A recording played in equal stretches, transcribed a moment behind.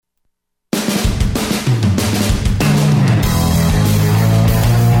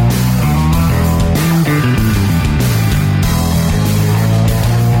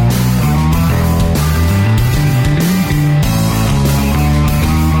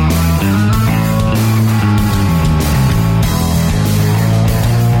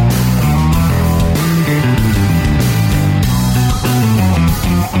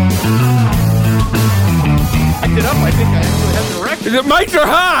Mics are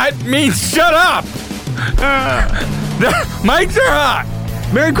hot means shut up. Mics are hot.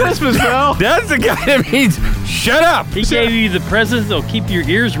 Merry Christmas, Phil. That's the guy that means shut up. He gave you the presents that'll keep your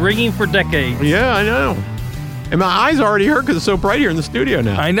ears ringing for decades. Yeah, I know. And my eyes already hurt because it's so bright here in the studio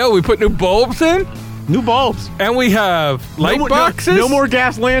now. I know. We put new bulbs in. New bulbs. And we have light boxes. No more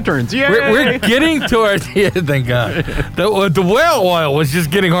gas lanterns. Yeah, we're getting towards thank God. The whale oil was just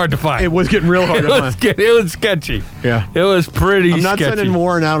getting hard to find. It was getting real hard to find. It was sketchy. Yeah. It was pretty sketchy. I'm not sending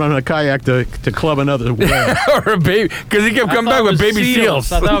Warren out on a kayak to club another whale. Or a baby, because he kept coming back with baby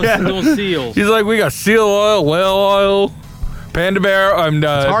seals. I thought it was little seals. He's like, we got seal oil, whale oil, panda bear, it's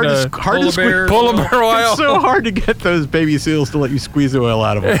hard to squeeze polar bear oil. It's so hard to get those baby seals to let you squeeze the oil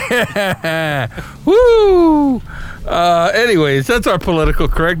out of them. Woo! Anyways, that's our political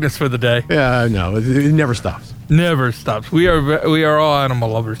correctness for the day. Yeah, no, it never stops. Never stops. We are all animal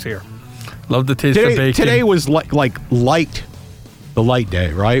lovers here. Love the taste of bacon. Today was like light. The light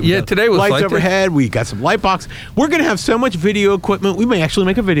day, right? Yeah, today was lights light overhead. We got some light box. We're gonna have so much video equipment. We may actually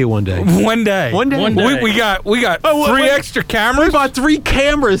make a video one day. One day. We got three extra cameras. We bought 3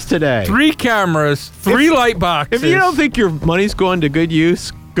 cameras today. 3 cameras, 3 light boxes. If you don't think your money's going to good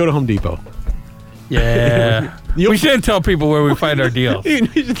use, go to Home Depot. Yeah. We shouldn't tell people where we find our deals. You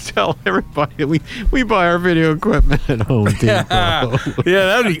need to tell everybody that we buy our video equipment at Home Depot. Yeah,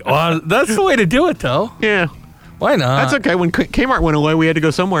 that'd be awesome. That's the way to do it, though. Yeah. Why not? That's okay. When Kmart went away, we had to go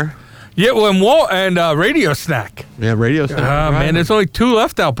somewhere. Yeah, when Walt and Radio Snack. Yeah, Radio Snack. Right. Man, there's only 2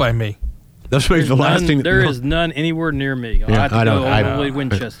 left out by me. That's the last thing. There is none anywhere near me. I have to go all the way to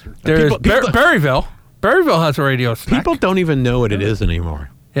Winchester. There's Berryville. Berryville has a Radio Snack. People don't even know what it is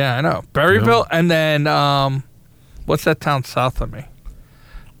anymore. Yeah, I know. Berryville, and then what's that town south of me?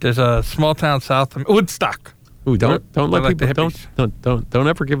 There's a small town south of me, Woodstock. Ooh, don't let like people don't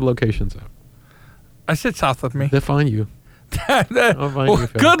ever give locations out. I said south of me. They'll find you.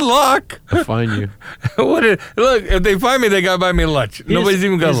 Good luck. They'll find you. Look, if they find me, they got to buy me lunch. Nobody's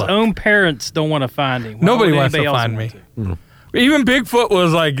even going to look. His own parents don't want to find him. Nobody wants to find me. Even Bigfoot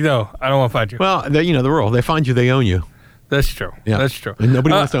was like, no, I don't want to find you. Well, the rule. They find you, they own you. That's true. Yeah. That's true. And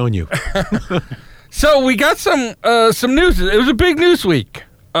nobody wants to own you. So we got some news. It was a big news week.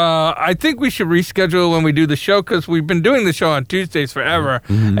 I think we should reschedule when we do the show because we've been doing the show on Tuesdays forever,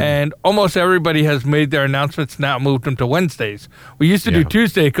 and almost everybody has made their announcements now, moved them to Wednesdays. We used to do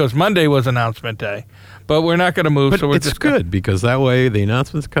Tuesday because Monday was announcement day, but we're not going to move. But it's good because that way the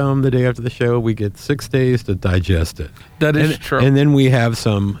announcements come the day after the show. We get 6 days to digest it. That is true. And then we have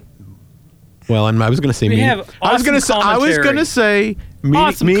some. Well, I was going to say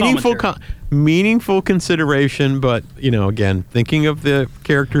meaningful consideration, but again, thinking of the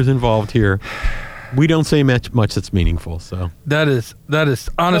characters involved here, we don't say much that's meaningful. So that is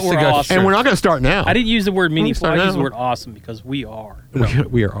honest to God. Awesome. And we're not going to start now. I didn't use the word meaningful. I used the word awesome because we are.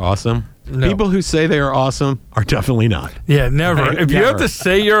 We are awesome. No. People who say they are awesome are definitely not. Yeah, never. If you have to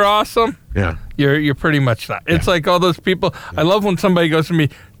say you're awesome, you're pretty much not. It's like all those people. I love when somebody goes to me,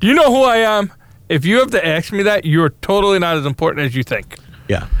 "Do you know who I am?" If you have to ask me that, you're totally not as important as you think.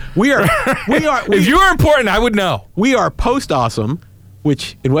 Yeah, we are. If you were important, I would know. We are post-awesome,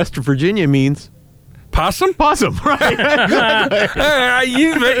 which in Western Virginia means possum. Possum, right?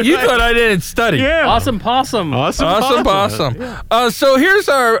 You thought I didn't study. Yeah. Awesome possum. Awesome possum. Yeah. So here's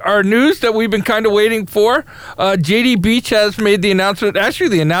our news that we've been kind of waiting for. JD Beach has made the announcement. Actually,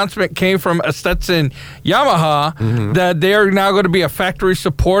 the announcement came from Stetson Yamaha that they are now going to be a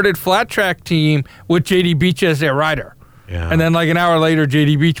factory-supported flat track team with JD Beach as their rider. Yeah. And then like an hour later,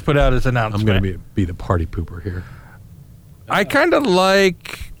 JD Beach put out his announcement. I'm going to be the party pooper here. I kind of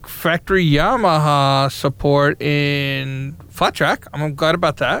like factory Yamaha support in flat track. I'm glad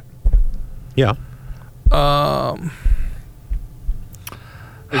about that. Yeah. Now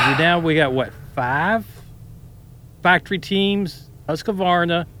we got what, 5 factory teams?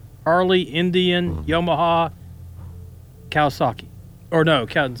 Husqvarna, Harley, Indian, Yamaha, Kawasaki. Or no,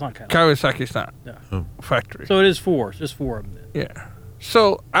 it's not Kawasaki. Kawasaki's not. No. Factory. So it is 4. It's just 4 of them then. Yeah.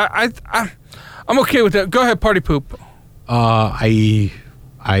 So I'm okay with that. Go ahead, party poop. I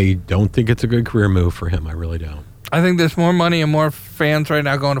don't think it's a good career move for him. I really don't. I think there's more money and more fans right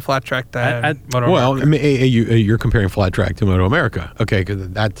now going to flat track than MotoAmerica. Well, I mean, you're comparing flat track to MotoAmerica. Okay, because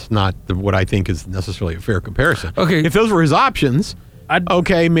that's not what I think is necessarily a fair comparison. Okay. If those were his options,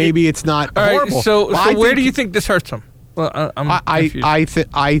 maybe it's not horrible. Right, so where do you think this hurts him? Well,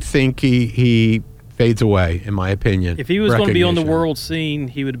 I think he fades away, in my opinion. If he was going to be on the world scene,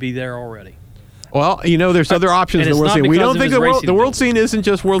 he would be there already. Well, there's other options in the world scene. We don't think the world scene isn't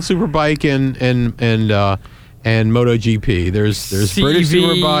just World Superbike and MotoGP. There's British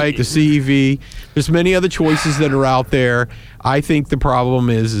Superbike, the CEV. There's many other choices that are out there. I think the problem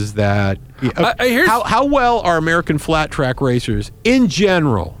is that how well are American flat track racers in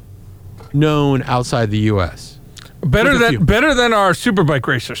general known outside the U.S.? Better than our Superbike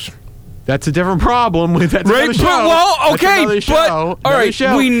racers. That's a different problem. That's another show. Well, okay, but all right,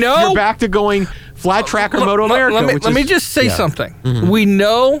 we know you're back to going flat track or MotoAmerica. Let me just say something. Mm-hmm. We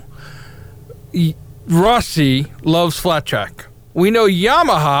know Rossi loves flat track. We know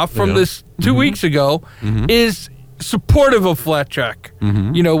Yamaha from this 2 weeks ago is supportive of flat track,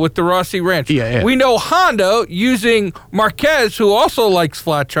 with the Rossi Ranch. Yeah. We know Honda, using Marquez, who also likes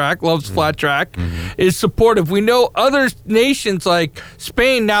flat track, loves flat track, is supportive. We know other nations like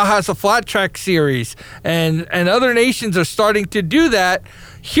Spain now has a flat track series, and other nations are starting to do that.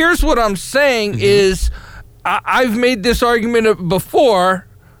 Here's what I'm saying is, I've made this argument before.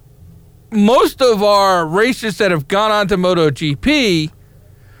 Most of our racers that have gone on to MotoGP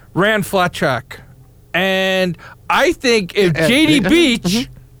ran flat track. And I think if JD Beach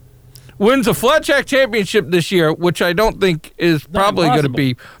wins a flat track championship this year, which I don't think is probably going to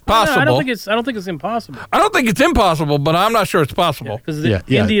be possible. I don't think it's impossible. I don't think it's impossible, but I'm not sure it's possible. Because the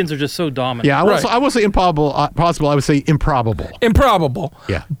Indians are just so dominant. Yeah, I would say impossible. Possible. I would say improbable. Improbable.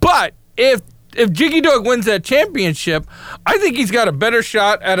 Yeah. But if Jiggy Dog wins that championship, I think he's got a better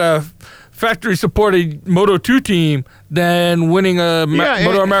shot at a factory-supported Moto2 team than winning a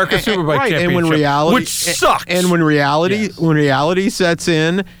MotoAmerica Superbike championship, which sucks. And when reality sets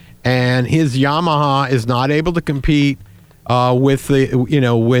in, and his Yamaha is not able to compete with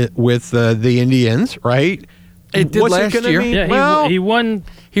the Indians, right? It did last year. Yeah, he won.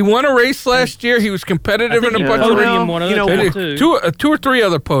 He won a race last year. He was competitive in a bunch of races. Two or three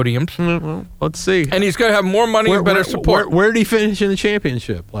other podiums. Well, let's see. And he's going to have more money and better support. Where did he finish in the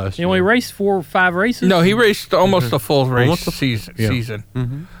championship last year? He only raced 4 or 5 races? No, he raced almost a full race season.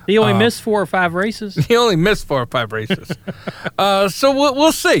 Mm-hmm. He only missed 4 or 5 races? He only missed 4 or 5 races. So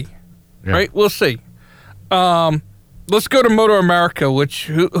we'll see. Yeah. Right? We'll see. Let's go to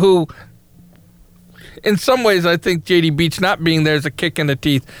MotoAmerica, who in some ways, I think JD Beach not being there is a kick in the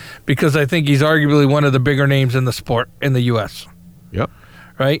teeth, because I think he's arguably one of the bigger names in the sport in the U.S. Yep.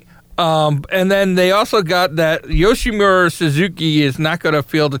 Right? And then they also got that Yoshimura Suzuki is not going to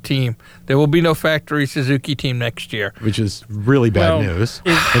field a team. There will be no factory Suzuki team next year. Which is really bad news,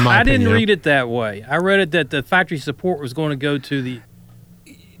 in my I opinion. didn't read it that way. I read it that the factory support was going to go to the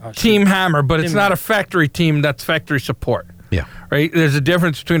Team Hammer, but it's not a factory team. That's factory support. Yeah. Right? There's a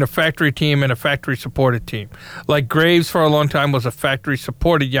difference between a factory team and a factory-supported team. Like Graves for a long time was a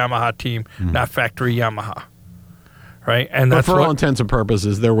factory-supported Yamaha team, not factory Yamaha. Right? And but for all intents and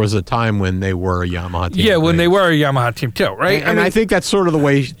purposes, there was a time when they were a Yamaha team. Yeah, when they were a Yamaha team too, right? And I think that's sort of the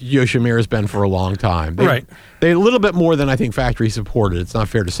way Yoshimura's been for a long time. They a little bit more than I think factory supported. It's not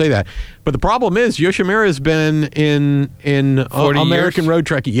fair to say that. But the problem is Yoshimura's been in American road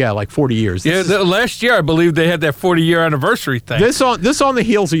trekking, like 40 years. Last year I believe they had that 40-year anniversary thing. This on the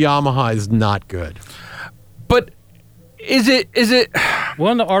heels of Yamaha is not good. But is it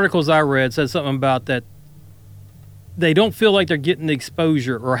one of the articles I read said something about that they don't feel like they're getting the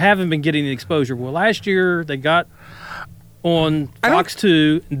exposure or haven't been getting the exposure. Well, last year they got on Fox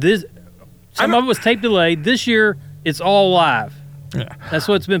 2. Some of it was tape delayed. This year it's all live. Yeah. That's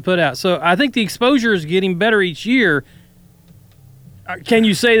what's been put out. So I think the exposure is getting better each year. Can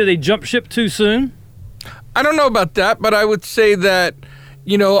you say that they jumped ship too soon? I don't know about that, but I would say that,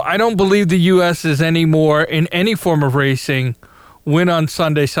 I don't believe the U.S. is anymore in any form of racing win on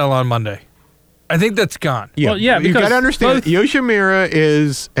Sunday, sell on Monday. I think that's gone. Yeah, you got to understand. Yoshimura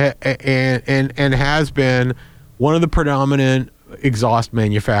is and has been one of the predominant exhaust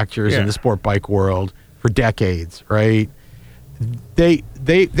manufacturers in the sport bike world for decades. Right? They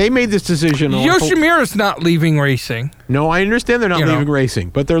made this decision. Yoshimura's not leaving racing. No, I understand they're not leaving racing,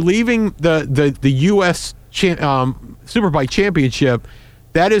 but they're leaving the U.S. Superbike Championship.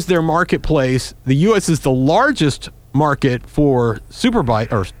 That is their marketplace. The U.S. is the largest market for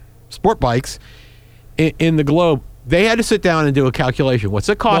superbike or sport bikes in the globe. They had to sit down and do a calculation. What's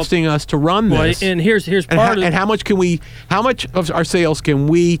it costing us to run this? And here's part of it. And how much of our sales can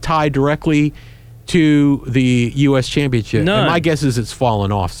we tie directly to the U.S. Championship? None. And my guess is it's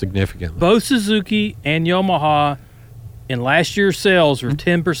fallen off significantly. Both Suzuki and Yamaha in last year's sales are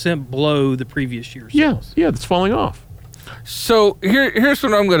 10% below the previous year's sales. Yeah, it's falling off. So here's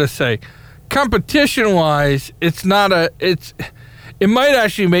what I'm going to say. Competition-wise, it might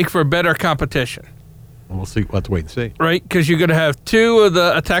actually make for a better competition. We'll see. We'll have to wait and see. Right? Because you're going to have 2 of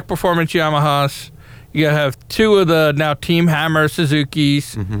the Attack Performance Yamahas. You're going to have 2 of the now Team Hammer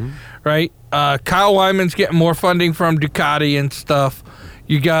Suzukis. Right? Kyle Wyman's getting more funding from Ducati and stuff.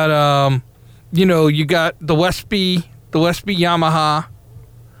 You got, you got the Westby Yamaha,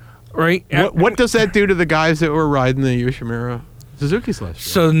 right? What does that do to the guys that were riding the Yoshimura Suzuki's last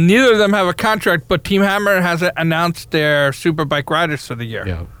year? So neither of them have a contract, but Team Hammer has announced their Superbike riders for the year.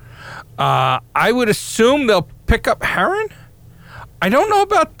 Yeah. I would assume they'll pick up Heron. I don't know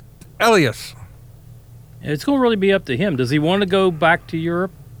about Elias. It's going to really be up to him. Does he want to go back to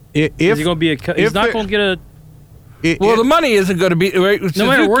Europe? Is he going to be he's not going to get a... the money isn't going to be... Right, no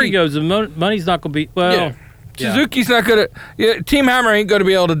matter where he goes, the money's not going to be... Well, Suzuki's not going to... Yeah, Team Hammer ain't going to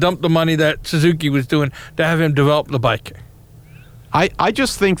be able to dump the money that Suzuki was doing to have him develop the bike. I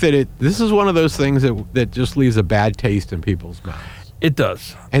just think that this is one of those things that just leaves a bad taste in people's mouths. It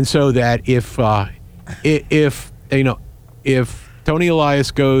does. And so that if Tony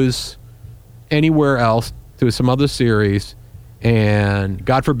Elias goes anywhere else to some other series, and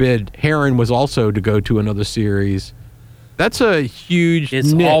God forbid Heron was also to go to another series, that's a huge...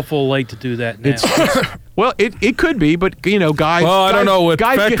 It's awful late to do that now. Well, it could be, but, guys... Well, I don't know, with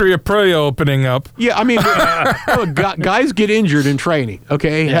Factory Aprilia opening up. Yeah, I mean, guys get injured in training,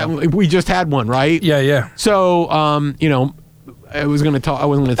 okay? Yeah. We just had one, right? Yeah. So, I wasn't going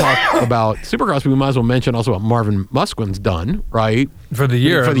to talk about Supercross, but we might as well mention also what Marvin Musquin's done, right? For the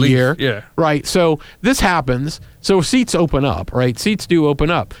year. For the year. Yeah. Right. So this happens. So seats open up, right? Seats do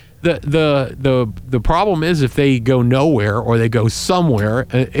open up. The problem is if they go nowhere or they go somewhere,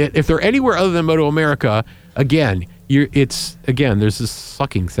 if they're anywhere other than MotoAmerica, again, there's this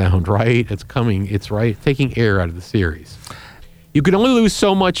sucking sound, right? It's coming. It's right. Taking air out of the series. You can only lose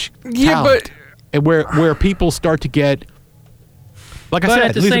so much talent, and where people start to get... Like I said,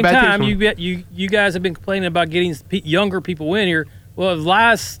 at the same time, you guys have been complaining about getting younger people in here. Well, if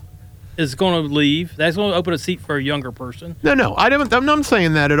Elias is going to leave, that's going to open a seat for a younger person. No, I'm not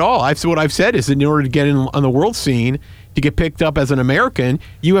saying that at all. What I've said is that in order to get in on the world scene, to get picked up as an American,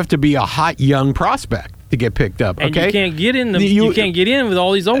 you have to be a hot young prospect to get picked up. And okay, you can't get in. You can't get in with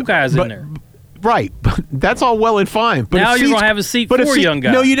all these old guys in there. Right, but that's all well and fine. But now you're going to have a seat for young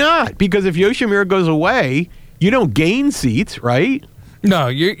guys. No, you're not, because if Yoshimura goes away, you don't gain seats, right? No,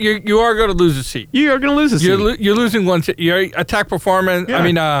 you are going to lose a seat. You are going to lose a seat. You're losing one seat. Your attack performance. Yeah.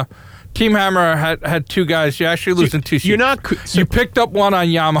 I mean, Team Hammer had two guys. You're actually losing two seats. You picked up one on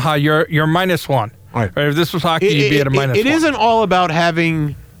Yamaha. You're minus one. Right. If this was hockey, you'd be at a minus one. It isn't all about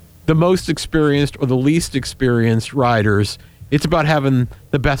having the most experienced or the least experienced riders. It's about having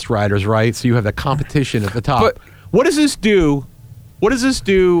the best riders, right? So you have the competition at the top. But what does this do? What does this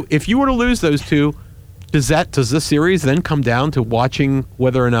do if you were to lose those two? Does this series then come down to watching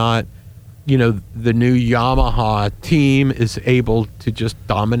whether or not, the new Yamaha team is able to just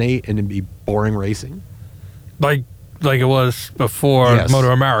dominate and be boring racing? Like it was before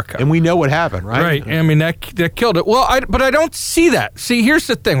MotoAmerica. And we know what happened, right? Right. I mean, that killed it. Well, but I don't see that. See, here's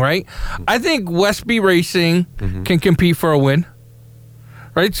the thing, right? I think Westby Racing can compete for a win.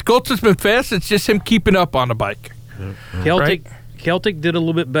 Right? Skoltz has been fast. It's just him keeping up on the bike. Celtic did a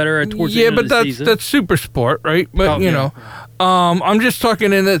little bit better towards the end of the season. That's super sport, right? But, I'm just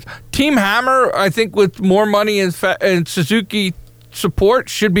talking in this. Team Hammer, I think with more money and Suzuki support,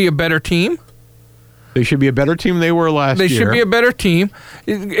 should be a better team. They should be a better team than they were last year. They should be a better team.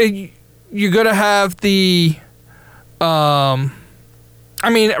 You're going to have the... right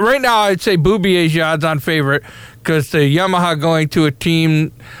now I'd say Boubier's odds on favorite because the Yamaha going to a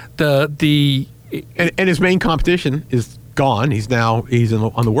team, and his main competition is gone. He's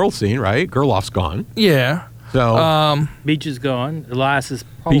on the world scene, right? Gerloff's gone. Yeah. So Beach is gone. Elias is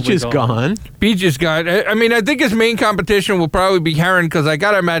probably gone. Beach is gone. I mean, I think his main competition will probably be Heron because I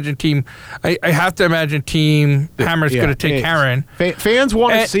got to imagine I have to imagine Team Hammer's going to take Heron. Fans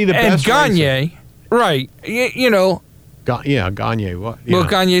want to see the best. And Gagne, right? Gagne. What? Yeah. Well,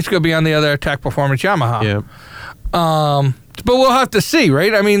 Gagne's going to be on the other Attack Performance Yamaha. Yeah. But we'll have to see,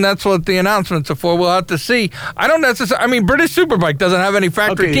 right? I mean, that's what the announcements are for. We'll have to see. I don't necessarily... I mean, British Superbike doesn't have any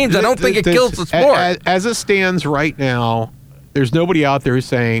factory teams. I don't think it kills the sport. As it stands right now, there's nobody out there who's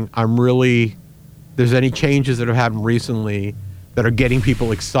saying, there's any changes that have happened recently that are getting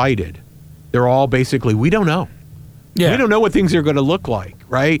people excited. They're all basically, we don't know. Yeah. We don't know what things are going to look like,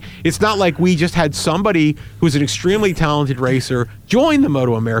 right? It's not like we just had somebody who's an extremely talented racer join the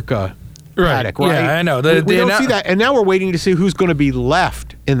MotoAmerica paddock, right? Yeah, I know. We don't see that, and now we're waiting to see who's going to be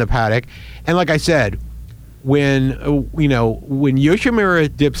left in the paddock. And like I said, when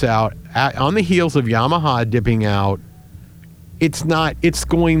Yoshimura dips out on the heels of Yamaha dipping out, it's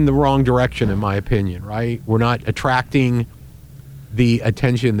going the wrong direction in my opinion, right? We're not attracting the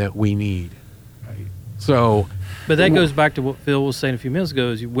attention that we need, right? So, but that goes back to what Phil was saying a few minutes ago: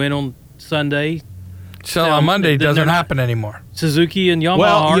 is you went on Sunday. Sell on Monday doesn't happen anymore. Suzuki and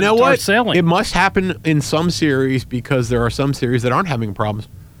Yamaha are selling. It must happen in some series because there are some series that aren't having problems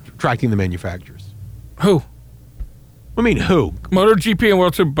tracking the manufacturers. Who? I mean, who? MotoGP and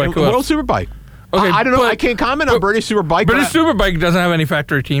World Superbike. World Superbike. Okay, I don't know. I can't comment on British Superbike. British Superbike doesn't have any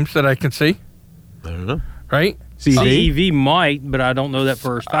factory teams that I can see. I don't know. Right? CEV might, but I don't know that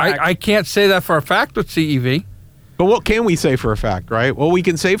for a fact. I can't say that for a fact with CEV. But what can we say for a fact, right? What we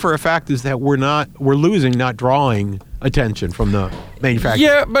can say for a fact is that we're losing, not drawing attention from the manufacturer.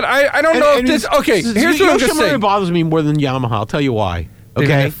 Yeah, but I don't know if this. Okay, here's what I'm going to say. Yoshimura bothers me more than Yamaha. I'll tell you why. Okay, they've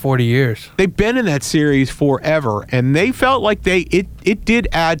been at 40 years. They've been in that series forever, and they felt like it did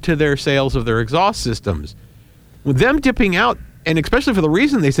add to their sales of their exhaust systems. With them dipping out, and especially for the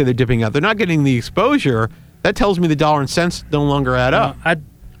reason they say they're dipping out, they're not getting the exposure. That tells me the dollar and cents no longer add up.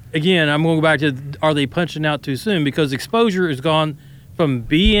 Again, I'm going to go back to, are they punching out too soon? Because exposure has gone from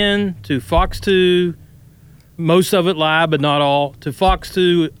BN to Fox 2, most of it live, but not all, to Fox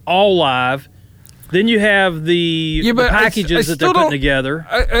 2, all live. Then you have the packages that they're putting together.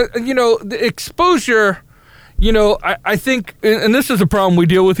 The exposure, I think, and this is a problem we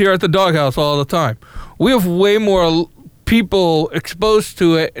deal with here at the DawgHouse all the time. We have way more people exposed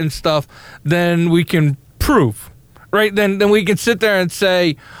to it and stuff than we can prove. Right, then we can sit there and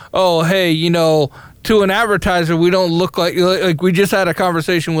say, oh, hey, to an advertiser, we don't look like we just had a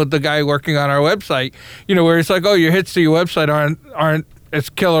conversation with the guy working on our website, where it's like, oh, your hits to your website aren't as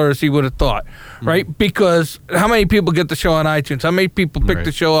killer as he would have thought, right? Mm-hmm. Because how many people get the show on iTunes? How many people pick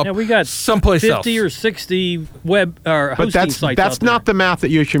the show up we got someplace 50 else? 50 or 60 web or hosting sites. But that's not the math that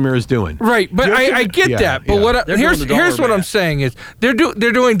Yoshimura is doing. Right, but I get that. But here's what I'm saying is they're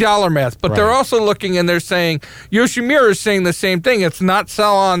doing dollar math, but they're also looking and they're saying Yoshimura is saying the same thing. It's not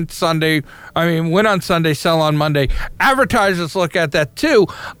sell on Sunday. I mean, win on Sunday, sell on Monday. Advertisers look at that too.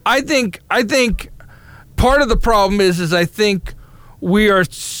 I think part of the problem is I think we are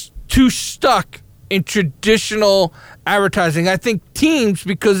too stuck in traditional advertising. I think teams,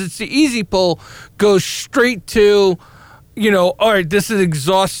 because it's the easy pull, go straight to, all right, this is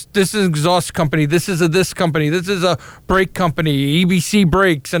exhaust company, this is this company, this is a brake company, EBC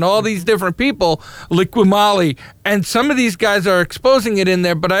Brakes, and all these different people, Liqui Moly, and some of these guys are exposing it in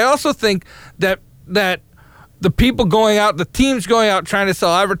there. But I also think that the people going out, the teams going out trying to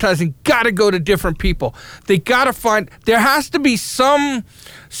sell advertising, got to go to different people. They got to find. There has to be some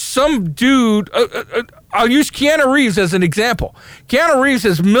dude. I'll use Keanu Reeves as an example. Keanu Reeves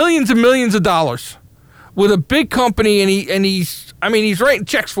has millions and millions of dollars with a big company, and he's writing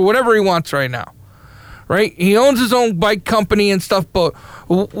checks for whatever he wants right now. Right? He owns his own bike company and stuff. But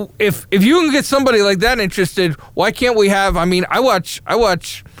if you can get somebody like that interested, why can't we have? I mean, I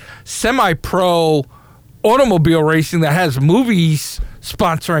watch semi-pro automobile racing that has movies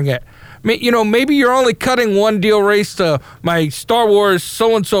sponsoring it. Maybe you're only cutting one deal race to my Star Wars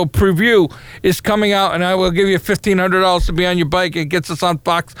so-and-so preview is coming out, and I will give you $1,500 to be on your bike. It gets us on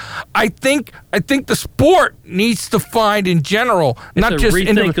Fox. I think the sport needs to find in general, not just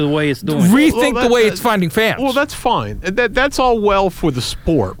rethink the way it's doing. The way it's finding fans. Well, that's fine. That's all well for the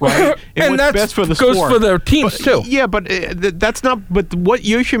sport, right? and what's best for the goes sport. For their teams too. Yeah, but that's not. But what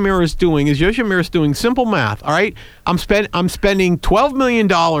Yoshimura is doing is doing simple math. All right, I'm spending $12 million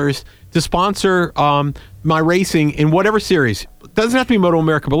to sponsor my racing in whatever series. It doesn't have to be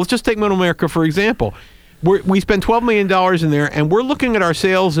MotoAmerica, but let's just take MotoAmerica for example. We spend $12 million in there, and we're looking at our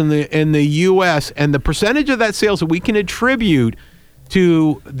sales in the U.S., and the percentage of that sales that we can attribute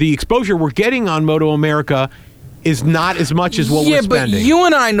to the exposure we're getting on MotoAmerica is not as much as what we're spending. Yeah, but you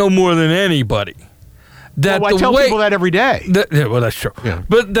and I know more than anybody. I tell people that every day. Well, that's true. Yeah.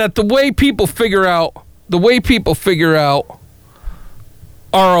 But that the way people figure out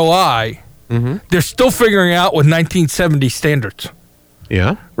ROI, they're still figuring out with 1970 standards.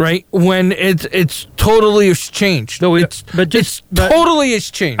 Yeah. Right? When it's totally has changed. Totally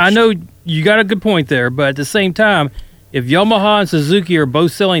has changed. I know you got a good point there, but at the same time, if Yamaha and Suzuki are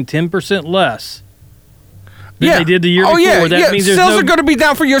both selling 10% less than they did the year before, that means sales are going to be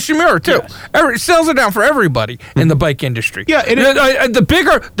down for Yoshimura too. Yes. Sales are down for everybody in the bike industry. Yeah,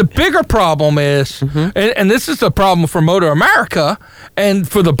 the bigger problem is, and this is a problem for MotoAmerica and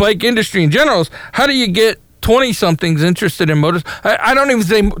for the bike industry in general, is how do you get 20-somethings interested in motors? I don't even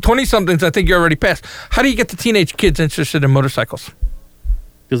say 20-somethings. I think you're already past. How do you get the teenage kids interested in motorcycles?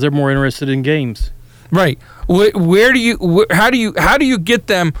 Because they're more interested in games. Right. How do you get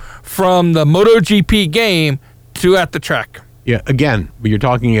them from the MotoGP game to at the track? Yeah. Again, you're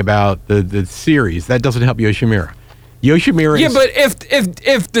talking about the series. That doesn't help Yoshimura. Yoshimura. Yeah, but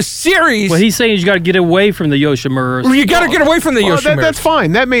if the series, Well, he's saying you got to get away from the Yoshimura. you got to get away from the Yoshimura. That's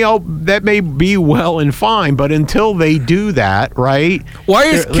fine. That may be well and fine, but until they do that, right? Why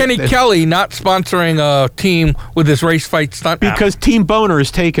is Kenny Kelly not sponsoring a team with his race fight stunt? Because Team Boner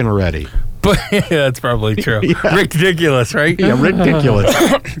is taken already. But yeah, that's probably true. Yeah. Ridiculous, right? Yeah, ridiculous.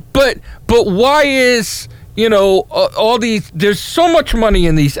 But why is all these? There's so much money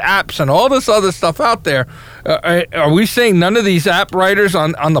in these apps and all this other stuff out there. Are we saying none of these app writers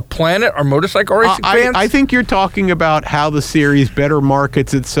on the planet are motorcycle racing fans? I think you're talking about how the series better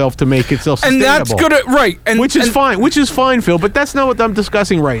markets itself to make itself sustainable. And that's good, right? Which is fine, Phil. But that's not what I'm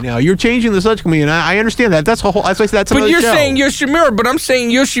discussing right now. You're changing the subject, and I understand that. That's a whole. That's but you're saying Yoshimura, but I'm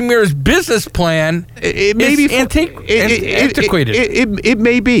saying Yoshimura's business plan it may be antiquated. It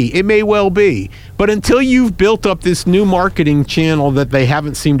may be. It may well be. But until you've built up this new marketing channel that they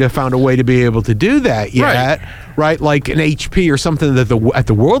haven't seemed to have found a way to be able to do that yet, right? Like an HP or something that at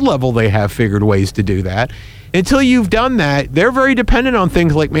the world level they have figured ways to do that. Until you've done that, they're very dependent on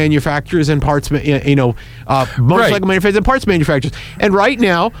things like manufacturers and parts, motorcycle manufacturers and parts manufacturers. And right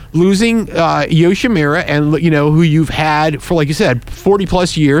now, losing Yoshimura and who you've had for, like you said, 40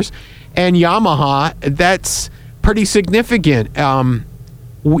 plus years, and Yamaha, that's pretty significant.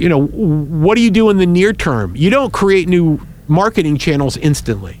 What do you do in the near term? You don't create new marketing channels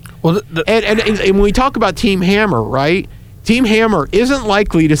instantly. Well, and when we talk about Team Hammer, right? Team Hammer isn't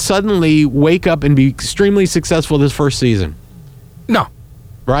likely to suddenly wake up and be extremely successful this first season. No.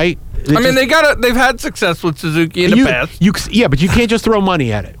 Right? They've had success with Suzuki in the past. But you can't just throw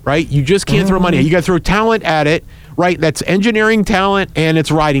money at it, right? You just can't throw money at it. You got to throw talent at it, right? That's engineering talent and it's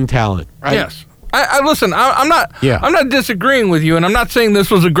riding talent, right? Yes. Listen. I'm not disagreeing with you, and I'm not saying this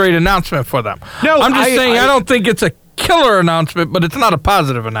was a great announcement for them. No, I'm just saying I don't think it's a killer announcement, but it's not a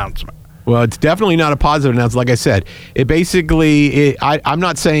positive announcement. Well, it's definitely not a positive announcement. Like I said, it basically. I'm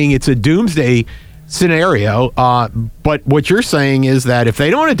not saying it's a doomsday scenario, but what you're saying is that if they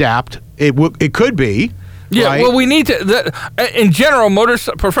don't adapt, it could be. Yeah, right? well, we need to. In general,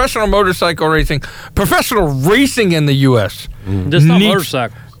 professional motorcycle racing, professional racing in the U.S. Just not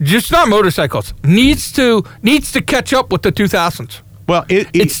motorcycles. Just not motorcycles. Needs to catch up with the 2000s. Well,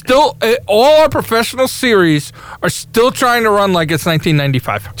 it's still all our professional series are still trying to run like it's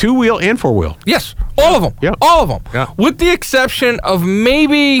 1995. 2-wheel and 4-wheel. Yes, all of them. Yeah. All of them. Yeah. With the exception of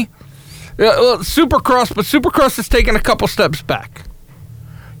maybe Supercross, but Supercross has taken a couple steps back.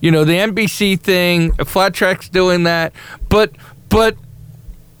 The NBC thing, Flat Track's doing that, but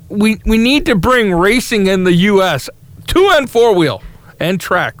we need to bring racing in the U.S. 2- and 4-wheel. And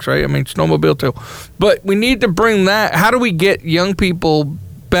tracks, right? I mean, snowmobile too. But we need to bring that. How do we get young people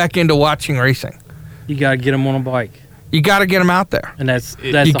back into watching racing? You got to get them on a bike. You got to get them out there. And that's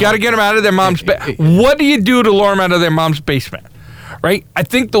you got to get them out of their mom's basement. What do you do to lure them out of their mom's basement? Right? I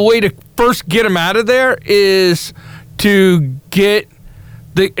think the way to first get them out of there is to get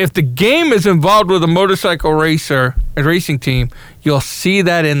if the game is involved with a motorcycle racer, a racing team, you'll see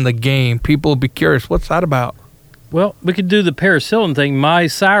that in the game. People will be curious. What's that about? Well, we could do the Paris Hilton thing. My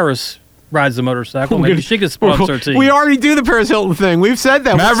Cyrus rides a motorcycle. Maybe she could sponsor a team. We already do the Paris Hilton thing. We've said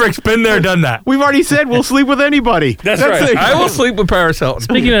that. Maverick's been there, done that. We've already said we'll sleep with anybody. That's right. I will sleep with Paris Hilton.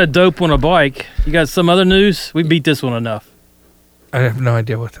 Speaking of dope on a bike, you got some other news? We beat this one enough. I have no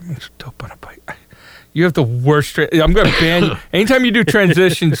idea what that means, dope on a bike. You have the worst. I'm going to ban you. Anytime you do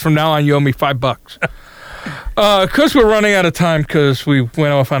transitions from now on, you owe me $5. Because we're running out of time because we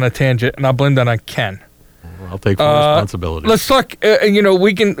went off on a tangent, and I'll blame that on Ken. I'll take full responsibility. Let's talk.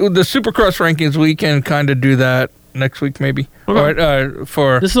 We can the Supercross rankings. We can kind of do that next week, maybe. Okay.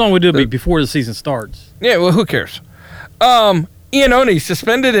 For this is all we do before the season starts. Yeah. Well, who cares? Ian Oni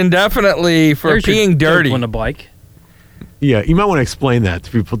suspended indefinitely for peeing dirty on the bike. Yeah, you might want to explain that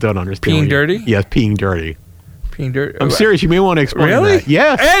to people who don't understand. Peeing dirty? Yes, peeing dirty. Peeing dirty. I'm serious. You may want to explain that.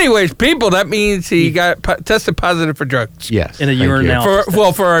 Yes. Anyways, people, that means he got tested positive for drugs. Yes. In a urine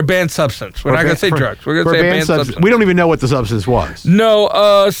analysis. For a banned substance. We're not going to say drugs. We're going to say a banned substance. We don't even know what the substance was. No.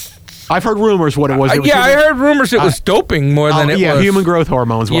 I've heard rumors what it was. I heard rumors it was doping more than it was. Yeah, human growth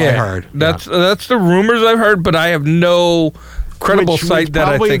hormones. What I heard. That's the rumors I've heard, but I have no credible site that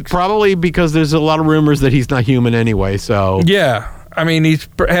I think. Probably because there's a lot of rumors that he's not human anyway. So yeah, I mean he's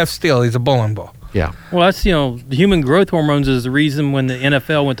half steel. He's a bowling ball. Yeah. Well, that's the human growth hormones is the reason when the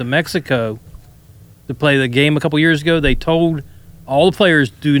NFL went to Mexico to play the game a couple years ago, they told all the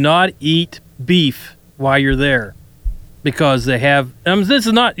players do not eat beef while you're there because they have. This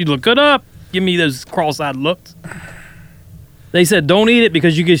is not. You look it up. Give me those cross-eyed looks. They said don't eat it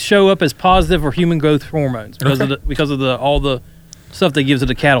because you could show up as positive for human growth hormones because of all the Stuff they give to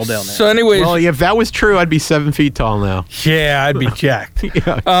the cattle down there. So anyways. Well, if that was true, I'd be 7 feet tall now. Yeah, I'd be jacked.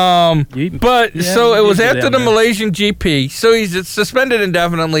 Yeah. So it was after the Malaysian GP. So he's suspended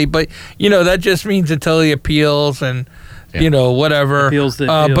indefinitely, but that just means until he appeals and whatever. Appeals the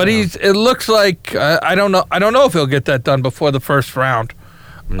appeal, but it looks like I don't know if he'll get that done before the first round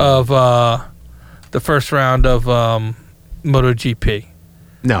of MotoGP.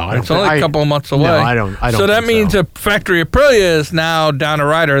 No, it's only a couple of months away. No, I don't. So that means a Factory Aprilia is now down a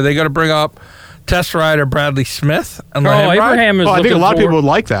rider. They got to bring up test rider Bradley Smith and Carl Abraham is. I think a lot of people would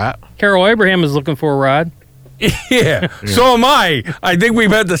like that. Carol Abraham is looking for a ride. Yeah. So am I. I think we've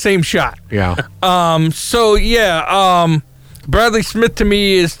had the same shot. Yeah. Bradley Smith to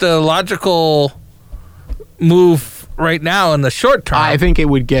me is the logical move right now in the short term. I think it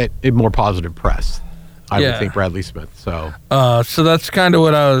would get more positive press. I would think Bradley Smith. So that's kind of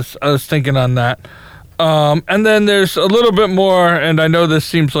what I was thinking on that. And then there's a little bit more, and I know this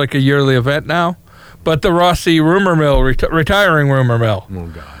seems like a yearly event now, but the Rossi rumor mill, retiring rumor mill. Oh,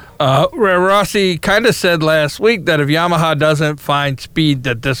 God. Rossi kind of said last week that if Yamaha doesn't find speed,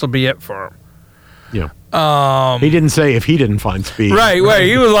 that this will be it for him. Yeah. He didn't say if he didn't find speed. Right.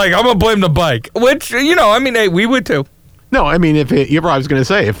 He was like, I'm going to blame the bike, which, hey, we would too. No, I mean, I was going to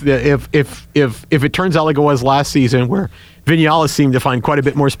say, if it turns out like it was last season where Vinales seemed to find quite a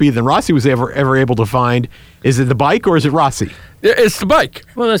bit more speed than Rossi was ever able to find, is it the bike or is it Rossi? It's the bike.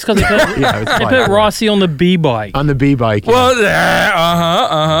 Well, that's because they put Rossi on the B bike. On the B bike. Yeah.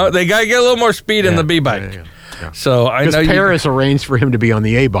 Well, They got to get a little more speed in the B bike. Yeah. So I know Paris arranged for him to be on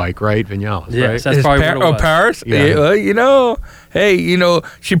the A bike, right? Vinales, right? Yes, that's probably what it was. Paris? Yeah.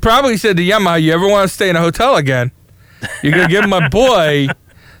 She probably said to Yamaha, you ever want to stay in a hotel again? You're going to give my boy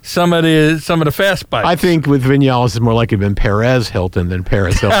some of the fast bikes. I think with Vinales, it's more likely been Perez Hilton than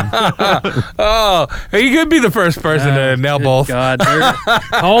Paris Hilton. He could be the first person to nail both. God,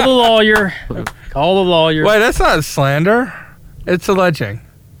 call the lawyer. Call the lawyer. Wait, that's not slander. It's alleging.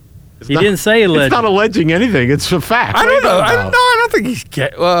 He didn't say alleging. It's not alleging anything. It's a fact. I don't know. I don't think he's gay.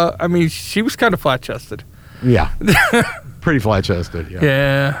 Well, I mean, she was kind of flat-chested. Yeah. Pretty flat-chested, yeah.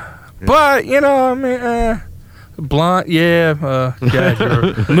 Yeah. But, blonde,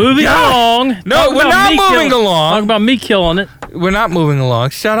 moving along. No, we're not moving along. Talk about me killing it. We're not moving along.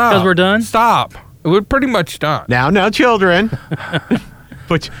 Shut up. Because we're done? Stop. We're pretty much done. Now, children. Come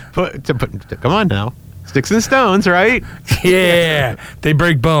on now. Sticks and stones, right? Yeah, they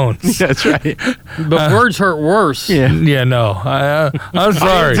break bones. That's right. But words hurt worse. Yeah, no. I'm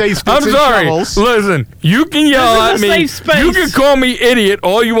sorry. I'm sorry. Listen, you can yell at me. You can call me idiot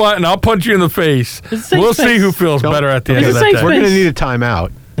all you want, and I'll punch you in the face. We'll see who feels better at the end of that day. We're going to need a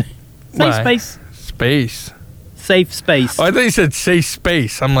timeout. Safe space. Space. Safe space. Oh, I thought you said safe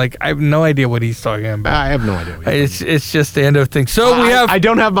space. I'm like, I have no idea what he's talking about. I have no idea. It's just the end of things. So I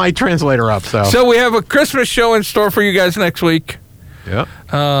don't have my translator up. So we have a Christmas show in store for you guys next week. Yeah.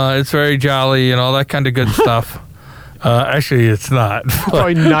 It's very jolly and all that kind of good stuff. Actually, it's not.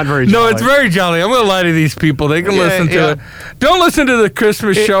 Probably not very jolly. No, it's very jolly. I'm going to lie to these people. They can listen to it. Don't listen to the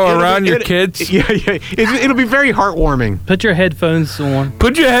Christmas show around your kids. Yeah. It'll be very heartwarming. Put your headphones on.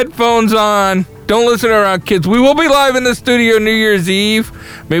 Put your headphones on. Don't listen around kids. We will be live in the studio New Year's Eve.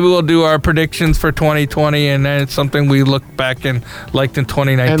 Maybe we'll do our predictions for 2020, and then it's something we look back and liked in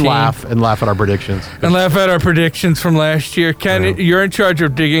 2019. And laugh at our predictions. And laugh at our predictions from last year. Ken, you're in charge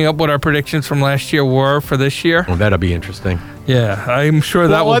of digging up what our predictions from last year were for this year. Well, that'll be interesting. Yeah, I'm sure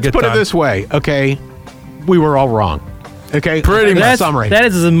that will get done. Let's put it this way, okay? We were all wrong. Okay? Pretty much. Summary. That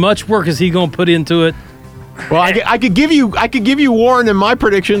is as much work as he's going to put into it. Well, I could give you Warren in my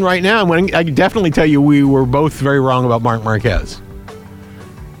prediction right now. I can definitely tell you we were both very wrong about Marc Marquez.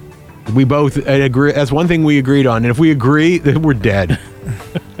 We both agree. That's one thing we agreed on. And if we agree, then we're dead.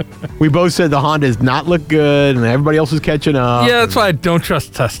 We both said the Honda does not look good, and everybody else is catching up. Yeah, that's why I don't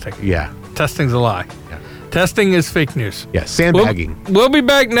trust testing. Yeah, testing's a lie. Yeah. Testing is fake news. Yeah, sandbagging. We'll be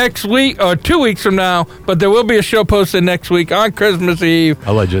back next week, or 2 weeks from now, but there will be a show posted next week on Christmas Eve.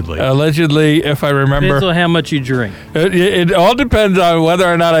 Allegedly, if I remember. Depends on how much you drink. It all depends on whether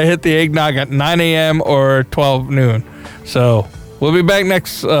or not I hit the eggnog at 9 a.m. or 12 noon. So we'll be back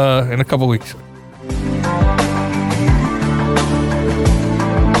next in a couple weeks.